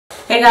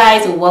Hey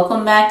guys,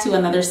 welcome back to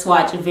another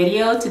swatch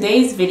video.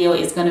 Today's video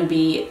is going to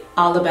be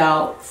all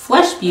about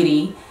Flesh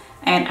Beauty.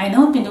 And I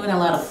know I've been doing a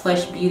lot of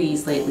Flesh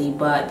Beauties lately,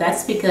 but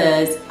that's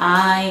because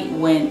I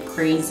went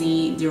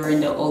crazy during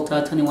the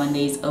Ulta 21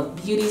 Days of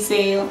Beauty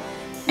sale.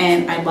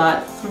 And I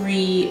bought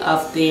 3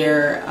 of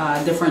their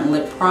different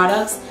lip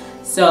products.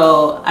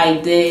 So I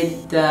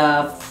did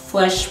the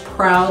Flesh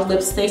Proud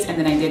lipsticks and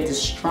then I did the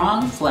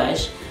Strong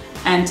Flesh.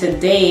 And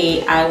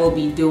today I will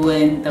be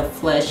doing the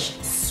Flesh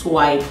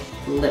Swipe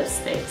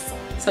lipsticks.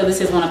 So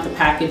this is one of the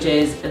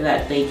packages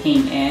that they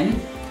came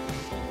in.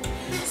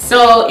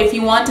 So if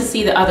you want to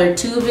see the other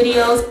 2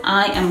 videos,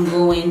 I am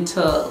going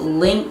to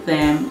link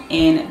them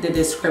in the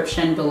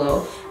description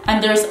below.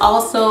 And there's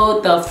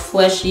also the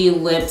Fleshy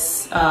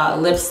Lips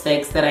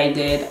lipsticks that I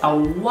did a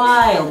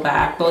while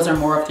back. Those are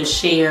more of the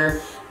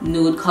sheer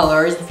nude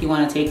colors if you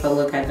want to take a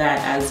look at that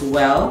as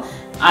well.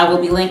 I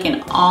will be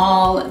linking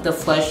all the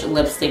Flesh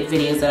lipstick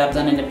videos that I've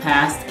done in the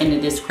past in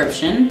the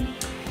description.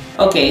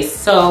 Okay,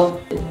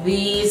 so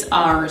these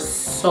are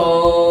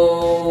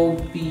so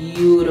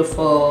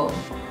beautiful.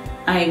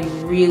 I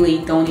really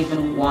don't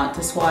even want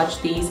to swatch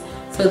these.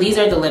 So these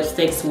are the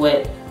lipsticks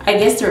with, I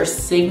guess their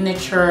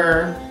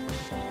signature,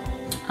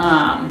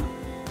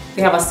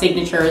 they have a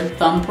signature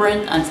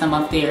thumbprint on some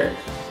of their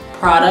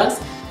products,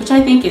 which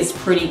I think is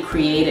pretty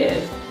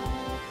creative.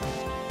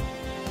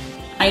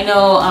 I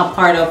know a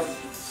part of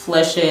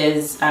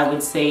Flesh's, I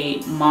would say,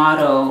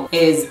 motto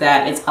is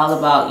that it's all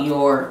about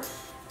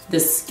the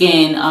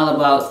skin, all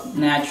about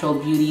natural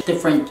beauty,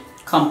 different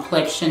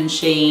complexion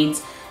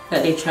shades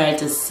that they try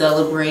to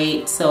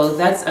celebrate. So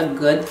that's a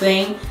good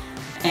thing.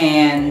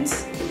 And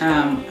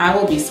I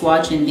will be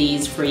swatching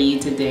these for you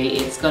today.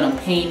 It's gonna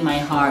pain my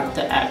heart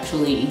to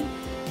actually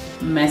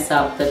mess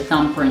up the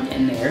thumbprint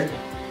in there.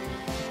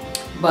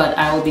 But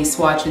I will be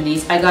swatching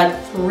these. I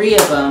got 3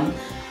 of them.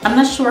 I'm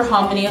not sure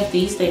how many of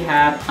these they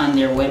have on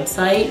their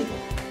website,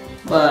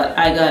 but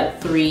I got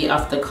 3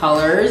 of the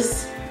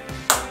colors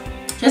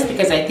just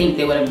because I think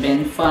they would have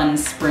been fun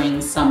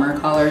spring, summer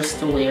colors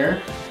to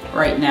wear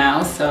right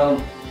now.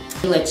 So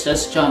let's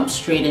just jump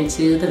straight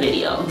into the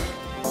video.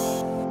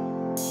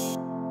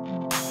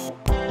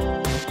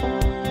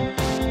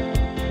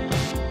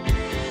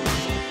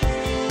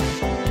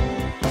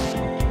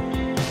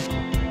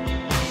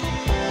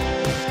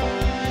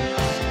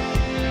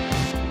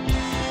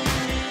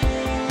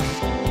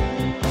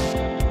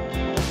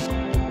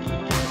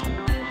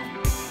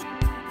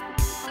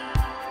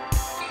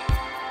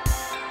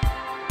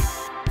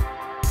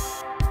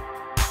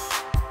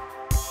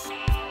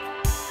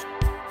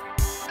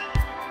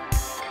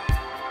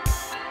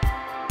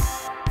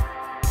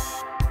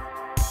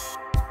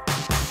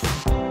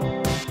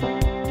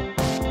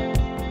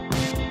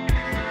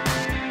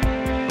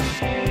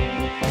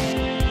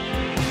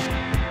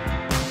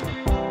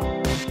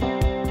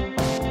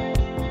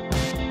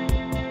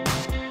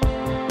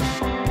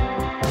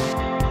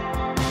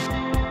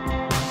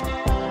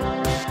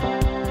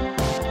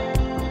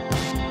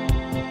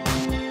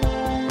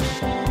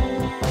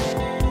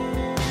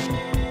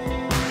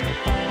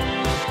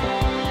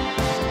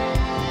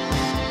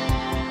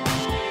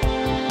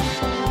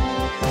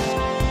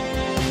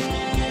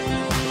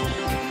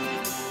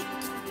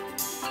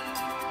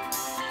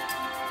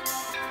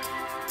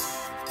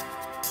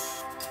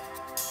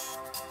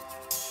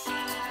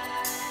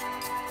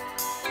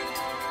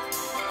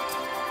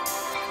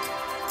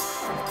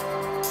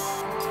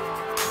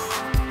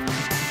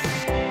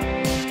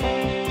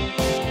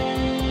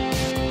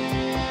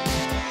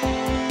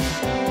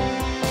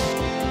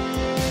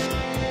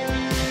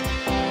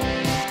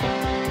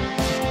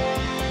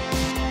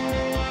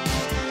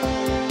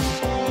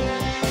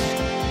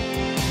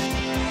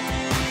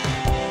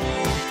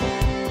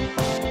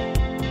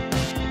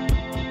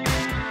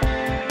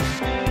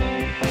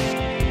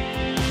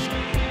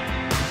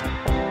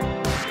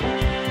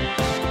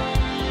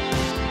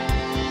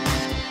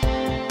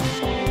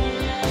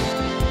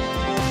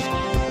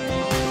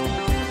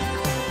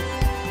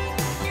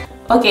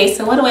 Okay,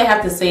 so what do I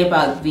have to say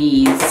about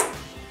these?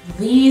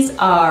 These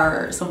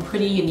are some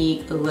pretty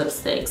unique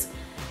lipsticks.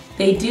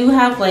 They do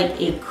have like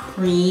a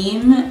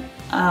cream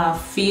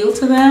feel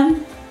to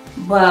them,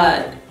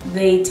 but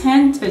they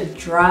tend to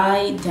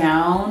dry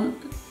down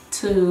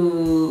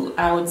to,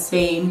 I would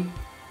say,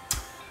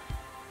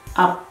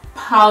 a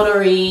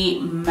powdery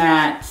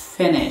matte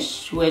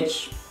finish,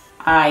 which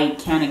I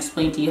can't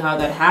explain to you how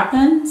that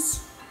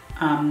happens.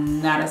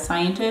 I'm not a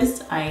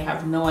scientist, I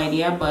have no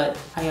idea, but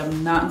I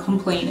am not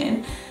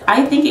complaining.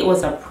 I think it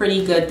was a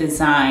pretty good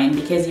design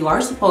because you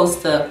are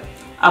supposed to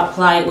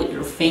apply it with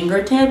your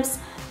fingertips,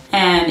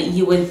 and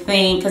you would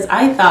think, because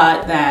I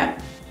thought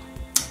that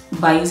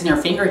by using your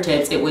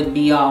fingertips it would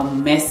be all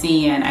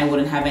messy and I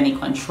wouldn't have any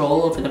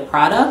control over the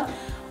product,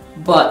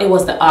 but it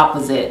was the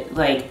opposite.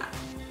 Like,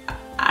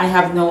 I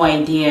have no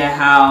idea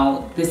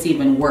how this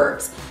even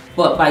works.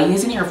 But by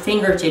using your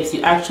fingertips,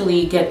 you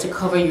actually get to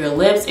cover your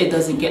lips. It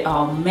doesn't get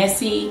all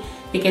messy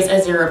because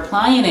as you're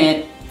applying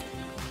it,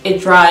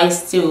 it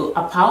dries to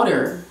a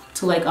powder,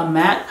 to like a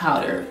matte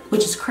powder,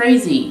 which is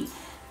crazy.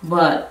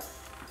 But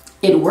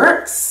it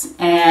works.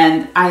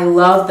 And I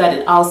love that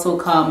it also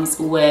comes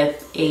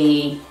with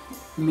a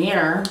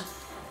mirror,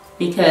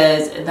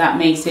 because that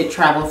makes it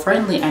travel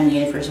friendly. I mean,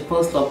 if you're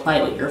supposed to apply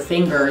it with your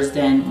fingers,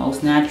 then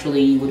most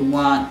naturally you would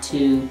want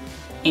to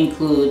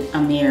include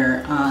a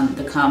mirror on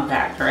the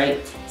compact, right?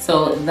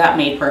 So that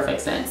made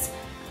perfect sense.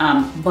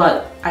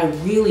 But I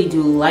really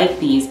do like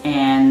these,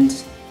 and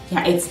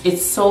yeah,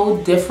 it's so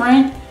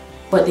different,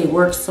 but they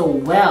work so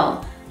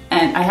well.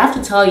 And I have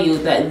to tell you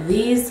that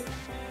these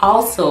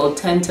also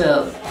tend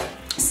to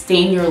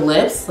stain your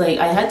lips. Like,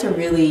 I had to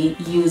really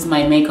use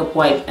my makeup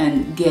wipe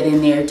and get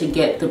in there to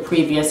get the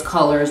previous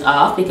colors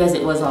off, because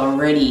it was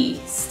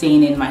already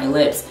staining my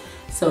lips.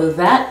 So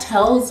that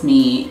tells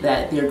me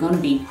that they're going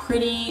to be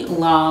pretty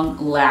long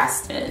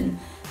lasting,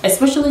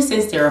 especially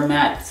since they're a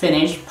matte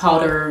finish,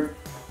 powder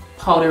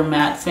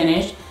matte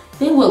finish.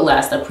 They will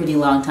last a pretty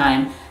long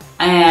time.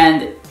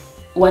 And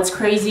what's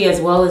crazy as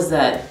well is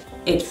that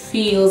it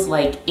feels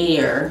like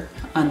air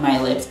on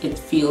my lips. It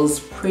feels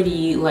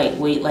pretty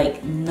lightweight,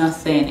 like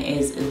nothing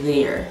is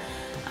there.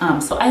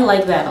 So I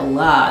like that a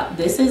lot.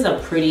 This is a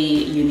pretty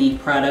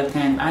unique product,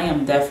 and I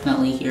am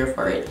definitely here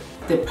for it.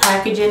 The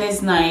packaging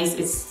is nice.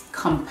 It's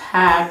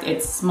compact,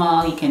 it's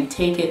small, you can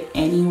take it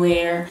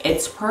anywhere.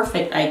 It's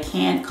perfect. I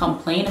can't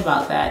complain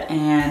about that.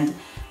 And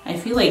I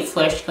feel like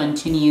Flesh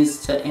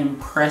continues to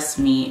impress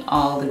me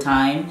all the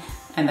time.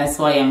 And that's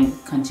why I'm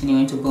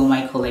continuing to build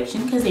my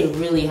collection, because they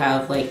really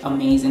have like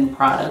amazing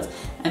products.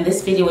 And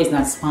this video is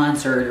not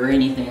sponsored or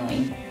anything.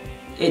 Like,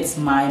 it's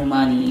my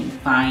money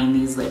buying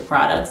these lip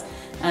products,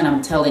 and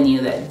I'm telling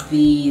you that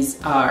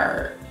these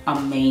are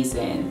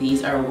amazing.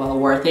 These are well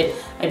worth it.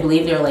 I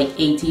believe they're like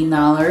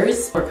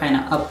 $18. We're kind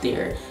of up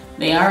there.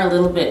 They are a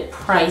little bit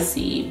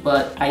pricey,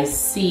 but I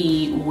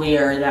see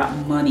where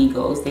that money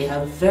goes. They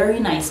have very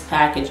nice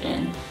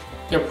packaging.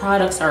 Their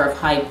products are of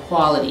high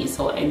quality,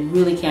 so I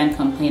really can't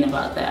complain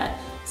about that.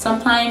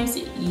 Sometimes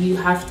you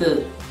have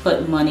to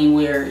put money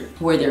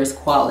where there's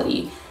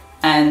quality,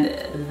 and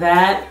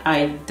that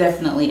I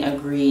definitely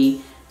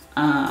agree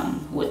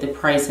with the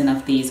pricing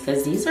of these,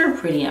 because these are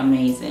pretty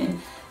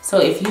amazing. So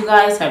if you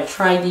guys have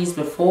tried these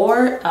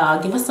before,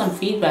 give us some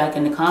feedback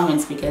in the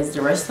comments, because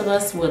the rest of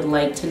us would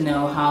like to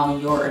know how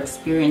your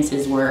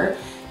experiences were,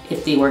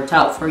 if they worked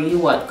out for you,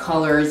 what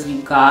colors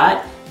you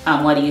got.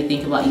 What do you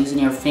think about using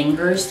your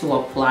fingers to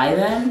apply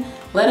them?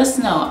 Let us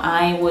know.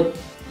 I would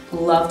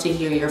love to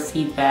hear your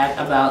feedback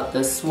about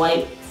the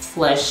Swipe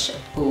Flesh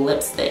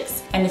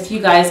lipsticks. And if you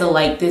guys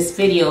like this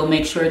video,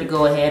 make sure to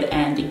go ahead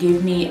and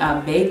give me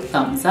a big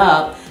thumbs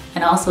up.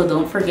 And also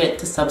don't forget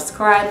to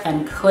subscribe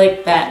and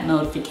click that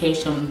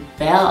notification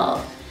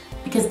bell,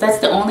 because that's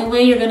the only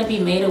way you're going to be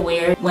made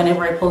aware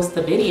whenever I post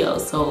the video,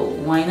 so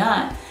why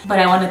not? But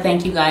I want to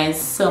thank you guys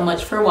so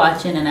much for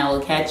watching, and I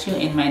will catch you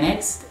in my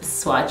next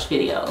swatch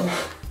video.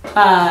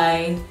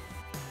 Bye!